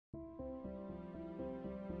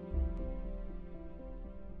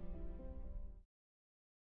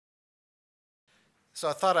So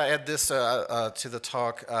I thought I'd add this to the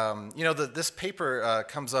talk. This paper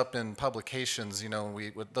comes up in publications.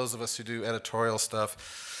 With those of us who do editorial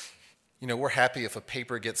stuff, we're happy if a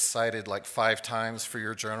paper gets cited like 5 times for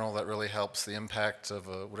your journal. That really helps the impact of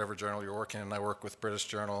whatever journal you're working in. I work with British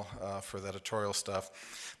Journal for the editorial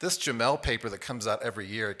stuff. This Jamel paper that comes out every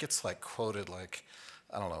year, it gets like quoted like,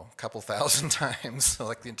 I don't know, a couple thousand times. So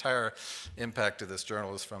like the entire impact of this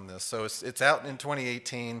journal is from this. So it's out in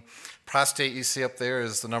 2018. Prostate, you see up there,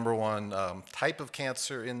 is the #1 type of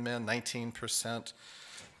cancer in men, 19%.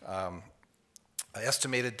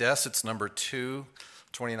 Estimated deaths, it's #2,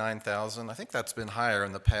 29,000. I think that's been higher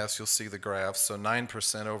in the past. You'll see the graphs. So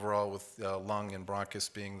 9% overall, with lung and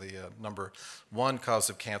bronchus being the #1 cause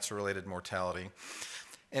of cancer-related mortality.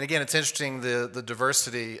 And again, it's interesting the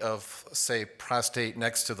diversity of, say, prostate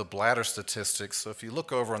next to the bladder statistics. So if you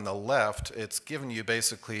look over on the left, it's given you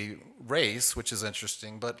basically race, which is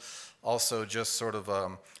interesting, but also just sort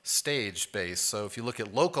of stage-based. So if you look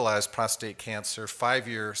at localized prostate cancer,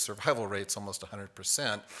 5-year survival rate's almost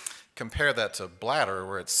 100%. Compare that to bladder,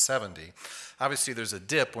 where it's 70. Obviously, there's a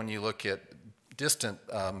dip when you look at distant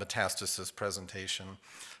metastasis presentation.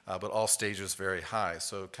 But all stages very high,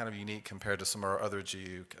 so kind of unique compared to some of our other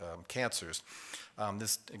GU cancers.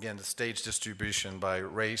 This, again, the stage distribution by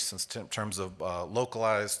race in terms of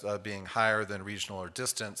localized being higher than regional or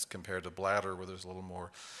distance compared to bladder, where there's a little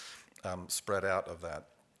more spread out of that.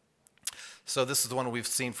 So this is the one we've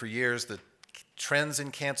seen for years, the trends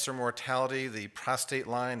in cancer mortality. The prostate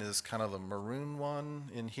line is kind of the maroon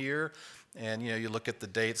one in here. And you look at the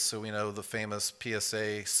dates, so we know the famous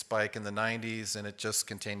PSA spike in the 90s, and it just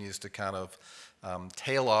continues to kind of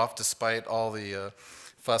tail off despite all the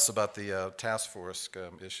fuss about the task force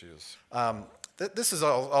issues. This is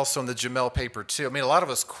also in the Jamel paper too. I mean, a lot of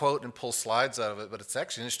us quote and pull slides out of it, but it's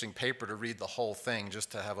actually an interesting paper to read the whole thing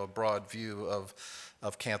just to have a broad view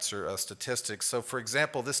of cancer statistics. So for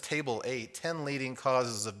example, this table 8, 10 leading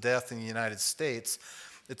causes of death in the United States.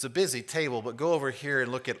 It's a busy table, but go over here and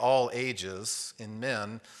look at all ages in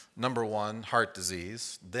men. #1, heart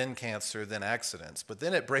disease, then cancer, then accidents. But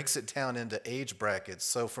then it breaks it down into age brackets.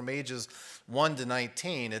 So from ages 1 to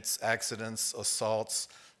 19, it's accidents, assaults,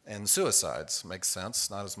 and suicides. Makes sense,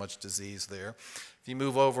 not as much disease there. If you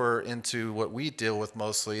move over into what we deal with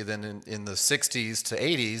mostly, then in the 60s to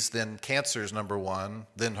 80s, then cancer is #1,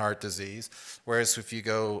 then heart disease. Whereas if you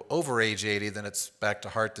go over age 80, then it's back to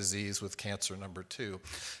heart disease with cancer #2.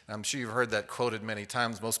 I'm sure you've heard that quoted many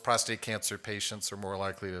times. Most prostate cancer patients are more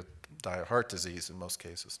likely to die of heart disease in most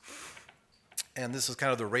cases. And this is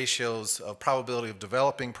kind of the ratios of probability of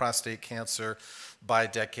developing prostate cancer by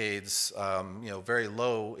decades, very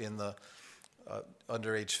low in the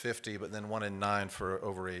under age 50, but then 1 in 9 for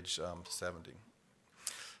over age 70.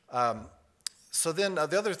 So then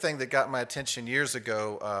the other thing that got my attention years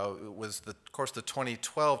ago was, of course, the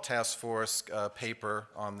 2012 task force paper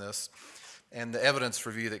on this and the evidence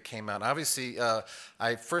review that came out. And obviously,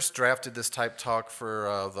 I first drafted this type talk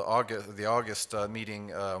for the August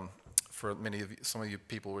meeting. For some of you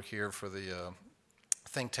people were here for the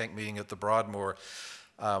think tank meeting at the Broadmoor.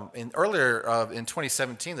 Earlier in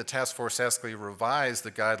 2017, the task force actually revised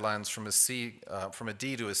the guidelines from a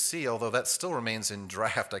D to a C, although that still remains in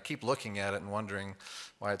draft. I keep looking at it and wondering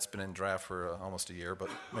why it's been in draft for almost a year,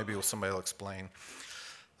 but maybe somebody will explain.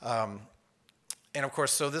 And of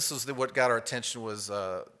course, so this is what got our attention, was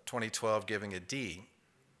 2012 giving a D.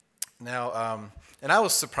 Now, and I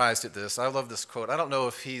was surprised at this. I love this quote. I don't know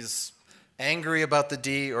if he's angry about the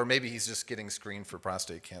D, or maybe he's just getting screened for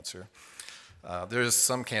prostate cancer. There is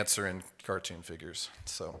some cancer in cartoon figures.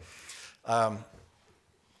 So,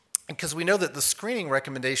 because we know that the screening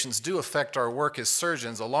recommendations do affect our work as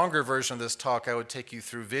surgeons. A longer version of this talk, I would take you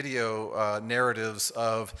through video narratives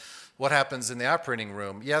of what happens in the operating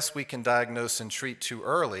room. Yes, we can diagnose and treat too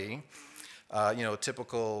early. A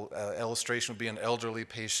typical illustration would be an elderly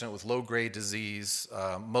patient with low-grade disease,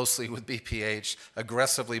 mostly with BPH,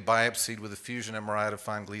 aggressively biopsied with a fusion MRI to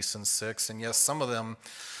find Gleason 6. And yes, some of them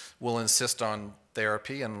will insist on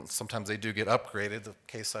therapy, and sometimes they do get upgraded. The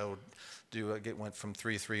case I would do went from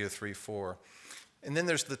 3.3 to 3.4. And then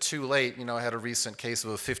there's the too late. I had a recent case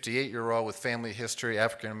of a 58-year-old with family history,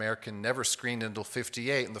 African-American, never screened until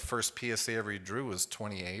 58, and the first PSA ever he drew was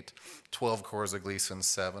 28, 12 cores of Gleason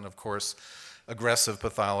 7, of course, aggressive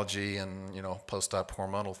pathology and, post-op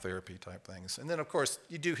hormonal therapy type things. And then, of course,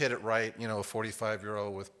 you do hit it right, a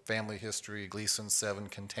 45-year-old with family history, Gleason 7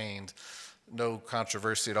 contained, no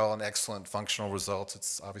controversy at all, and excellent functional results.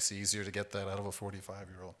 It's obviously easier to get that out of a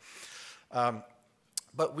 45-year-old.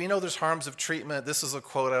 But we know there's harms of treatment. This is a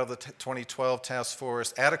quote out of the 2012 task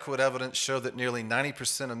force. Adequate evidence show that nearly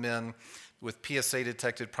 90% of men with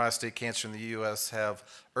PSA-detected prostate cancer in the U.S. have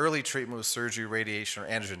early treatment with surgery, radiation, or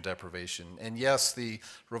androgen deprivation. And yes, the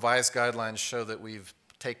revised guidelines show that we've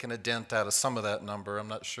taken a dent out of some of that number. I'm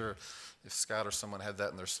not sure if Scott or someone had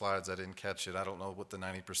that in their slides. I didn't catch it. I don't know what the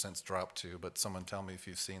 90%'s dropped to, but someone tell me if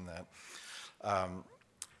you've seen that.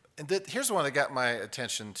 Here's one that got my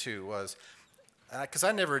attention too, was, because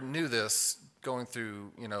I never knew this going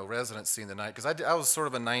through, residency in the night, because I was sort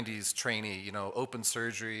of a 90s trainee, open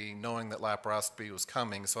surgery, knowing that laparoscopy was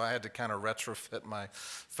coming, so I had to kind of retrofit my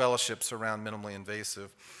fellowships around minimally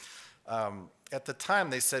invasive. At the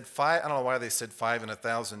time, they said I don't know why they said 5 in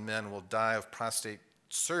 1,000 men will die of prostate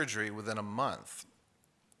surgery within a month.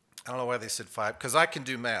 I don't know why they said 5, because I can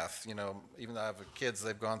do math, even though I have kids,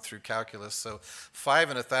 they've gone through calculus, so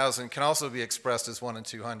 5 in 1,000 can also be expressed as 1 in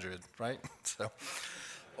 200, right? So,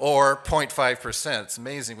 or 0.5%. It's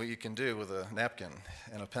amazing what you can do with a napkin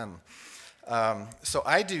and a pen. So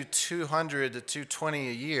I do 200 to 220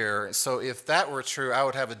 a year, so if that were true, I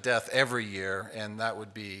would have a death every year, and that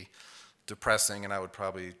would be depressing, and I would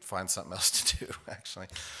probably find something else to do, actually.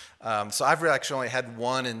 So I've actually only had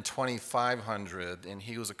 1 in 2,500, and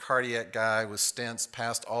he was a cardiac guy with stents,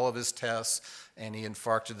 passed all of his tests, and he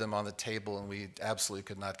infarcted them on the table, and we absolutely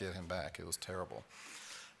could not get him back. It was terrible.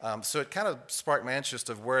 So it kind of sparked my interest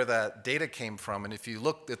of where that data came from, and if you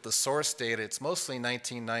looked at the source data, it's mostly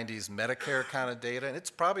 1990s Medicare kind of data, and it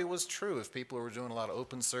probably was true if people were doing a lot of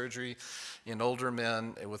open surgery in older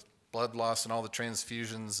men with blood loss and all the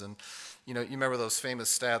transfusions. And you remember those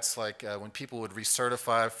famous stats like when people would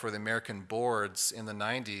recertify for the American boards in the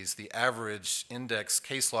 90s, the average index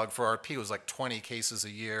case log for RP was like 20 cases a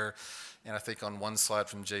year, and I think on one slide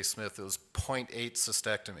from Jay Smith it was 0.8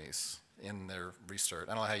 cystectomies in their research.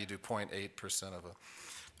 I don't know how you do 0.8% of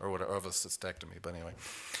a cystectomy, but anyway.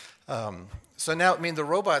 So now, the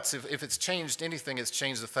robots, if it's changed anything, it's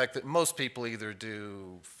changed the fact that most people either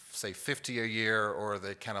do, say, 50 a year, or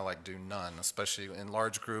they kind of like do none, especially in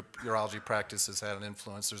large group urology practice has had an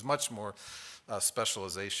influence. There's much more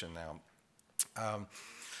specialization now.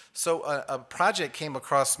 So a project came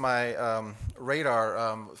across my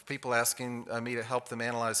radar, people asking me to help them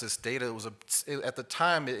analyze this data. At the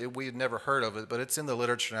time, we had never heard of it, but it's in the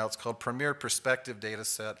literature now. It's called Premier Perspective Data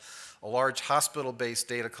Set, a large hospital-based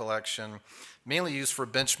data collection, mainly used for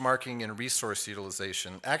benchmarking and resource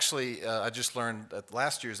utilization. Actually, I just learned at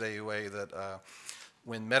last year's AUA that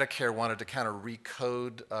when Medicare wanted to kind of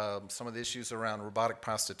recode some of the issues around robotic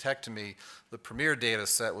prostatectomy, the Premier data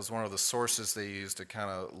set was one of the sources they used to kind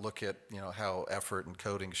of look at how effort and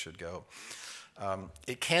coding should go.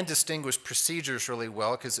 It can distinguish procedures really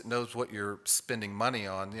well because it knows what you're spending money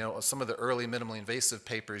on. Some of the early minimally invasive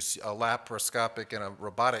papers, a laparoscopic and a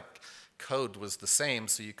robotic code was the same,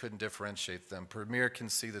 so you couldn't differentiate them. Premier can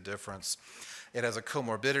see the difference. It has a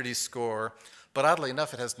comorbidity score, but oddly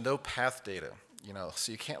enough, it has no path data.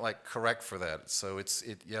 So you can't correct for that. So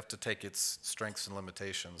you have to take its strengths and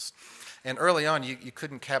limitations. And early on, you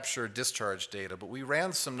couldn't capture discharge data, but we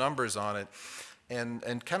ran some numbers on it.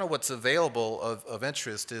 And kind of what's available of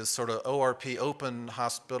interest is sort of ORP, open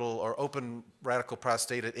hospital, or open radical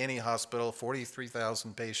prostate at any hospital,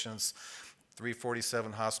 43,000 patients,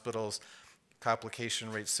 347 hospitals,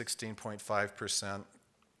 complication rate 16.5%.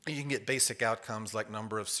 You can get basic outcomes like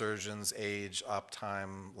number of surgeons, age, op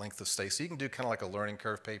time, length of stay. So you can do kind of like a learning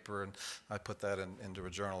curve paper, and I put that into a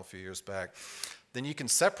journal a few years back. Then you can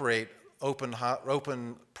separate open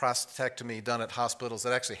prostatectomy done at hospitals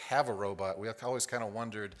that actually have a robot. We always kind of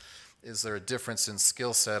wondered, is there a difference in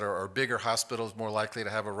skill set? Or are bigger hospitals more likely to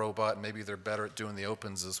have a robot, and maybe they're better at doing the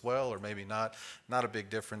opens as well, or maybe not? Not a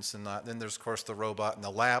big difference in that. Then there's, of course, the robot and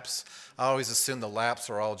the laps. I always assume the laps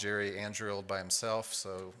are all Jerry Andrew by himself,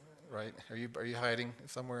 so, right? Are you hiding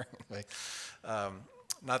somewhere? Anyway,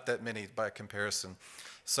 not that many by comparison.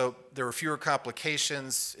 So there were fewer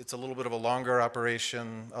complications. It's a little bit of a longer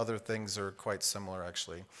operation. Other things are quite similar,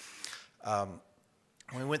 actually.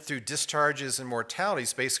 When we went through discharges and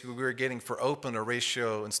mortalities, basically we were getting for open a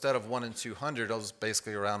ratio, instead of 1 in 200, it was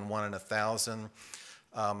basically around 1 in 1,000.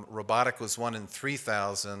 Robotic was 1 in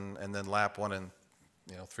 3,000, and then lap 1 in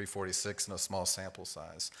 346 in a small sample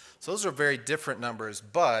size. So those are very different numbers,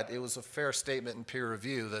 but it was a fair statement in peer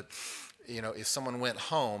review that if someone went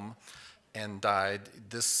home and died,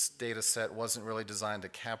 this data set wasn't really designed to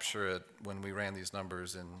capture it when we ran these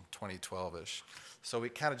numbers in 2012-ish. So we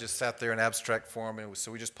kind of just sat there in abstract form, and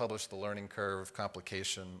so we just published the learning curve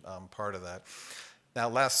complication part of that. Now,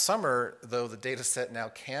 last summer, though, the data set now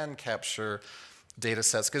can capture data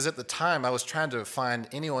sets, because at the time I was trying to find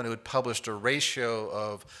anyone who had published a ratio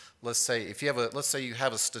of, let's say you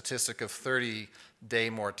have a statistic of 30-day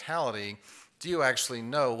mortality, do you actually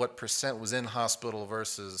know what percent was in hospital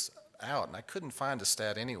versus out? And I couldn't find a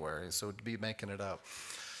stat anywhere, so it'd be making it up.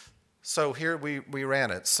 So here we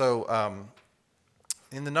ran it. So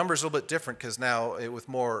and the number's a little bit different because now with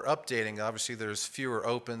more updating, obviously there's fewer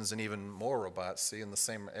opens and even more robots. See, in the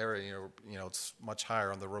same area, you know, it's much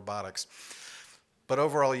higher on the robotics. But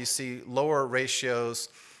overall, you see lower ratios,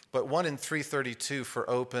 but 1 in 332 for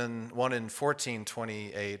open, 1 in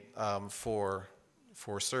 1428 for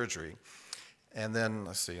surgery. And then,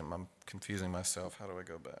 let's see, I'm confusing myself. How do I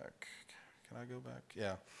go back? Can I go back?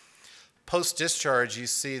 Yeah. Post-discharge, you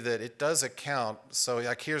see that it does account. So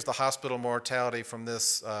like here's the hospital mortality from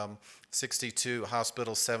this 62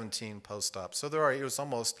 hospital, 17 post-op. So it was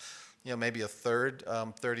almost, you know, maybe a third,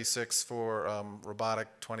 36 for robotic,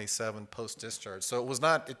 27 post-discharge. So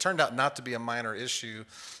it turned out not to be a minor issue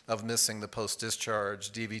of missing the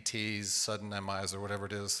post-discharge DVTs, sudden MIs, or whatever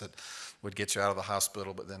it is that would get you out of the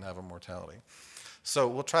hospital but then have a mortality. So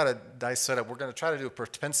we'll try to dice that up. We're going to try to do a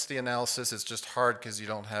propensity analysis. It's just hard because you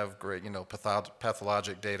don't have great, you know,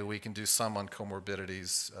 pathologic data. We can do some on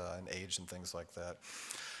comorbidities and age and things like that.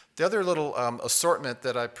 The other little assortment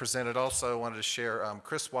that I presented also I wanted to share,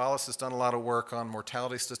 Chris Wallace has done a lot of work on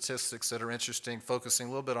mortality statistics that are interesting, focusing a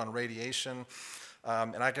little bit on radiation.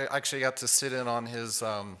 And I actually got to sit in on his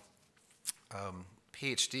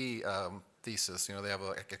PhD thesis. You know, they have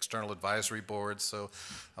an external advisory board, so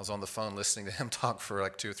I was on the phone listening to him talk for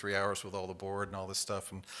like 2 or 3 hours with all the board and all this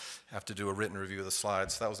stuff, and have to do a written review of the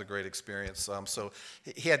slides. So that was a great experience. So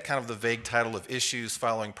he had kind of the vague title of Issues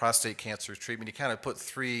Following Prostate Cancer Treatment. He kind of put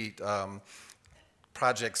 3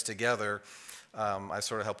 projects together. I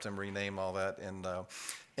sort of helped him rename all that,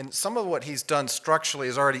 and some of what he's done structurally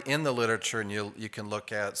is already in the literature, and you can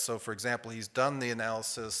look at. So, for example, he's done the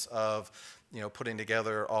analysis of, you know, putting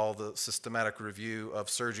together all the systematic review of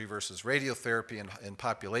surgery versus radiotherapy and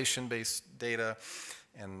population-based data,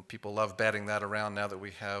 and people love batting that around now that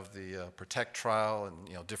we have the PROTECT trial and,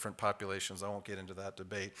 you know, different populations. I won't get into that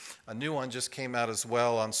debate. A new one just came out as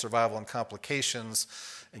well on survival and complications,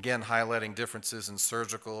 again highlighting differences in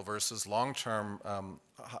surgical versus long-term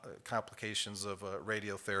complications of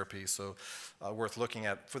radiotherapy, so worth looking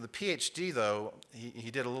at. For the PhD, though,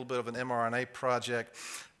 he did a little bit of an mRNA project.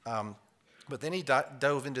 But then he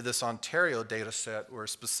dove into this Ontario data set where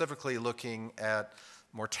specifically looking at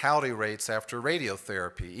mortality rates after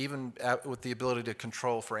radiotherapy, even with the ability to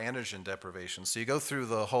control for antigen deprivation. So you go through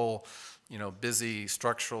the whole, you know, busy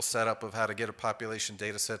structural setup of how to get a population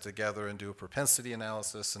data set together and do a propensity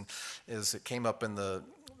analysis. And as it came up in the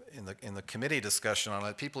committee discussion on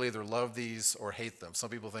it, people either love these or hate them. Some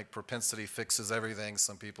people think propensity fixes everything.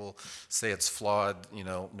 Some people say it's flawed, you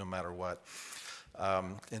know, no matter what.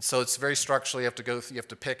 And so it's very structural. You have to go through, you have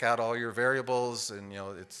to pick out all your variables, and, you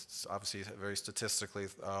know, it's obviously very statistically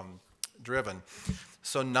driven.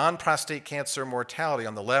 So non-prostate cancer mortality,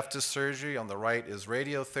 on the left is surgery, on the right is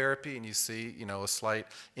radiotherapy, and you see, you know, a slight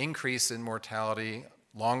increase in mortality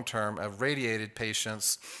long-term of radiated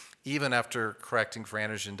patients, even after correcting for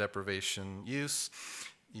antigen deprivation use.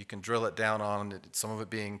 You can drill it down on it, some of it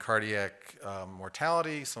being cardiac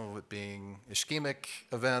mortality, some of it being ischemic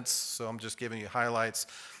events. So I'm just giving you highlights.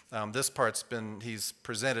 This part's he's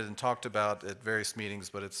presented and talked about at various meetings,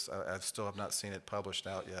 but I still have not seen it published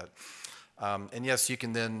out yet. And yes, you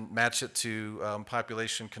can then match it to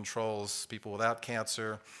population controls, people without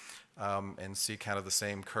cancer, and see kind of the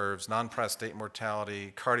same curves: non-prostate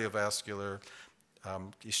mortality, cardiovascular,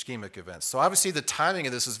 ischemic events. So obviously the timing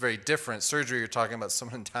of this is very different. Surgery, you're talking about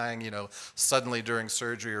someone dying, you know, suddenly during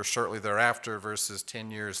surgery or shortly thereafter versus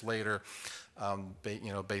 10 years later,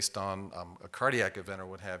 you know, based on a cardiac event or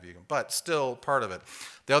what have you. But still part of it.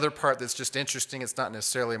 The other part that's just interesting, it's not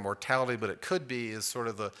necessarily mortality, but it could be, is sort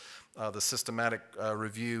of the systematic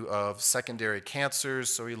review of secondary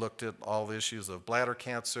cancers. So we looked at all the issues of bladder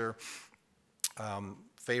cancer,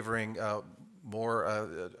 favoring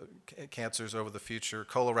more cancers over the future,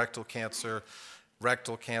 colorectal cancer,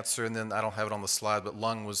 rectal cancer, and then I don't have it on the slide, but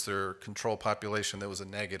lung was their control population that was a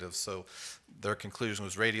negative. So their conclusion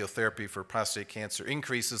was radiotherapy for prostate cancer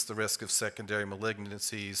increases the risk of secondary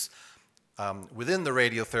malignancies within the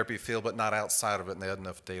radiotherapy field, but not outside of it, and they had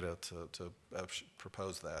enough data to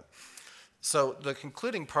propose that. So the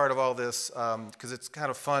concluding part of all this, because it's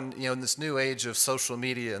kind of fun, you know, in this new age of social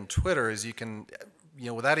media and Twitter, is you can, you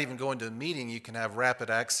know, without even going to a meeting, you can have rapid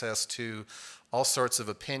access to all sorts of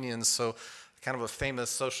opinions. So kind of a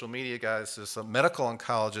famous social media guy. There's a medical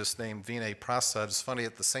oncologist named Vinay Prasad. It's funny,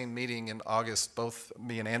 at the same meeting in August, both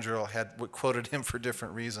me and Andrew had quoted him for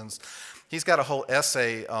different reasons. He's got a whole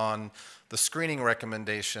essay on the screening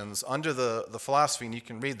recommendations under the philosophy, and you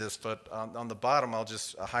can read this, but on the bottom I'll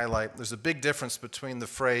just highlight, there's a big difference between the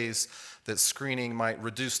phrase that screening might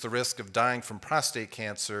reduce the risk of dying from prostate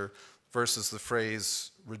cancer versus the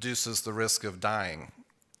phrase reduces the risk of dying.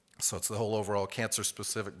 So it's the whole overall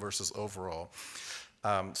cancer-specific versus overall.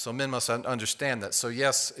 So men must understand that. So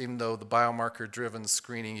yes, even though the biomarker-driven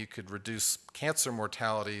screening, you could reduce cancer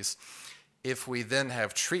mortalities, if we then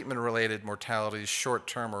have treatment-related mortalities,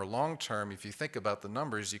 short-term or long-term, if you think about the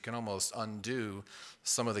numbers, you can almost undo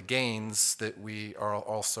some of the gains that we are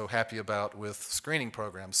also happy about with screening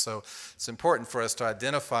programs. So it's important for us to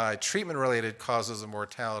identify treatment-related causes of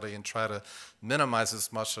mortality and try to minimize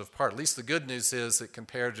as much of part. At least the good news is that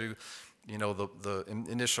compared to the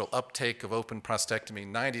initial uptake of open prostatectomy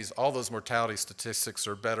in the 90s, all those mortality statistics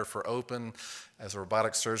are better for open. As a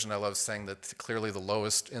robotic surgeon, I love saying that clearly the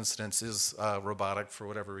lowest incidence is robotic for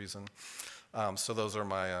whatever reason. So those are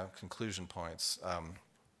my conclusion points. I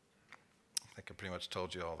think I pretty much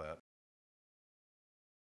told you all that.